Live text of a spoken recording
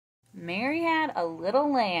Mary Had a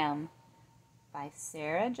Little Lamb by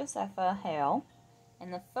Sarah Josepha Hale,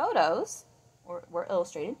 and the photos were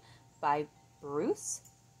illustrated by Bruce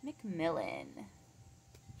McMillan.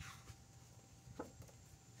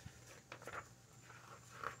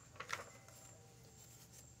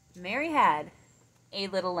 Mary had a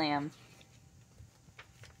little lamb.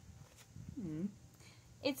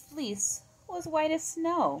 Its fleece was white as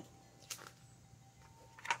snow,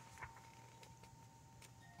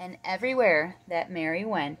 and everywhere that Mary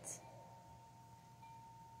went,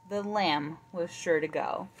 the lamb was sure to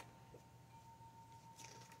go.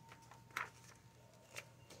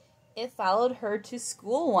 It followed her to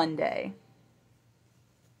school one day.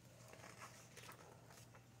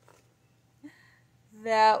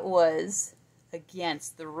 That was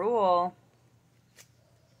against the rule.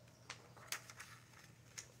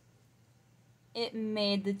 It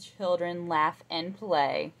made the children laugh and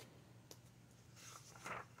play.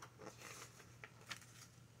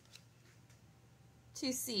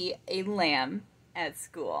 To see a lamb at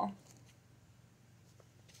school.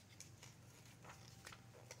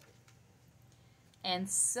 And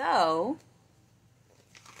so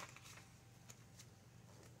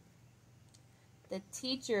the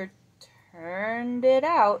teacher turned it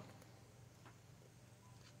out.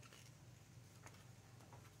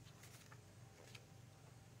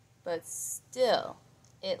 But still,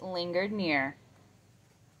 it lingered near.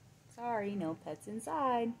 Sorry, no pets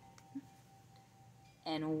inside.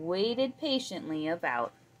 And waited patiently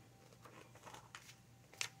about.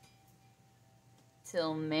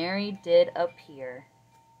 Till Mary did appear.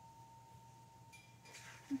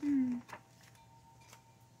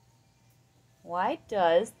 Why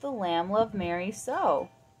does the lamb love Mary so?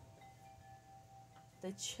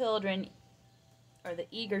 The children, or the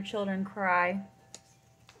eager children, cry.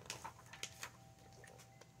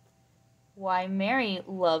 Why, Mary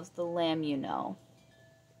loves the lamb, you know.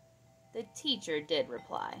 The teacher did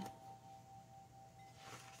reply.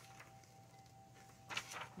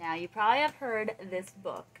 Now, you probably have heard this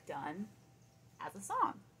book done as a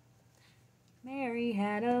song. Mary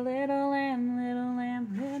had a little lamb, little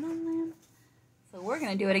lamb, little lamb. So we're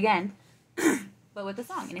going to do it again, but with the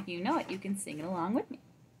song. And if you know it, you can sing it along with me.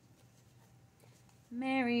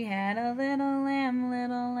 Mary had a little lamb,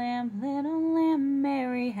 little lamb, little lamb.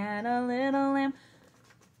 Mary had a little lamb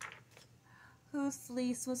whose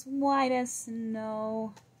fleece was white as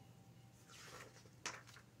snow.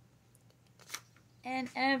 And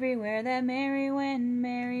everywhere that Mary went,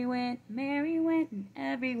 Mary went, Mary went. And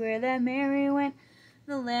everywhere that Mary went,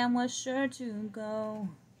 the lamb was sure to go.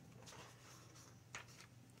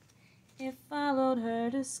 It followed her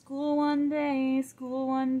to school one day, school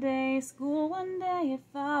one day, school one day. It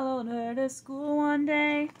followed her to school one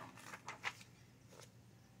day.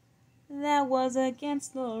 That was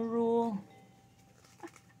against the rule.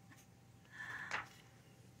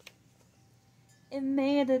 It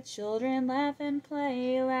made the children laugh and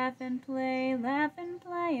play, laugh and play, laugh and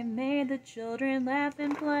play. It made the children laugh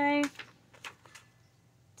and play.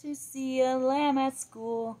 To see a lamb at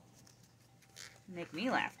school. Make me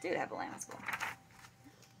laugh too to have a lamb at school.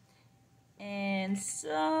 And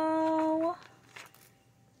so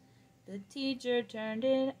the teacher turned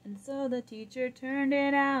it, and so the teacher turned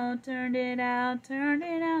it out, turned it out, turned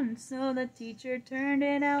it out, and so the teacher turned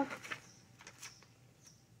it out.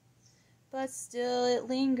 But still it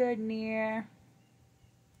lingered near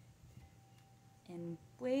and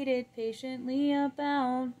waited patiently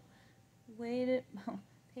about. Waited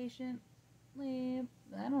patiently.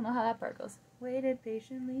 I don't know how that part goes. Waited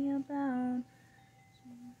patiently about.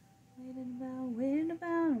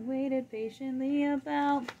 Waited patiently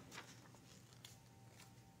about.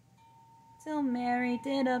 Till Mary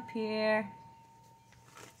did appear.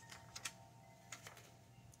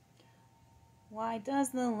 Why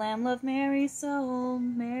does the lamb love Mary so,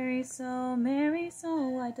 Mary so, Mary so?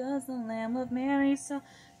 Why does the lamb love Mary so?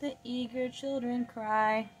 The eager children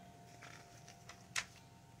cry.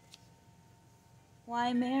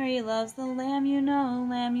 Why Mary loves the lamb, you know,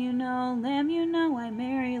 lamb, you know, lamb, you know. Why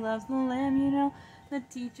Mary loves the lamb, you know. The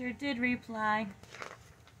teacher did reply.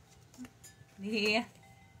 The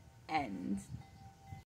end.